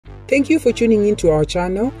Thank you for tuning in to our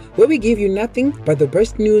channel, where we give you nothing but the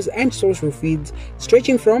best news and social feeds,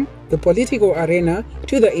 stretching from the political arena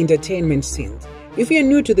to the entertainment scenes. If you're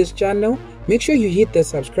new to this channel, make sure you hit the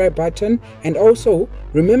subscribe button and also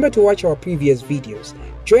remember to watch our previous videos.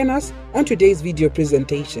 Join us on today's video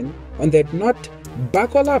presentation. On that note,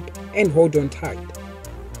 buckle up and hold on tight.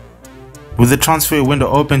 With the transfer window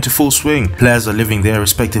open to full swing, players are leaving their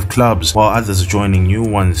respective clubs while others are joining new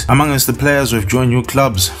ones. Among us, the players who have joined new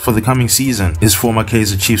clubs for the coming season is former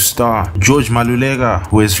Kaizer Chiefs star George Maluleka,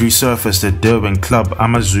 who has resurfaced at Durban club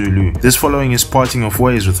AmaZulu. This following his parting of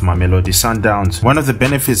ways with Mamelodi Sundowns. One of the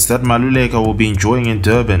benefits that Maluleka will be enjoying in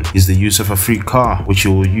Durban is the use of a free car, which he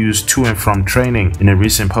will use to and from training. In a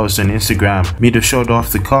recent post on Instagram, Mido showed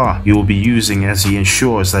off the car he will be using as he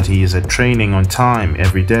ensures that he is at training on time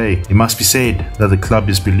every day. It must be said that the club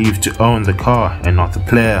is believed to own the car and not the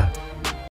player.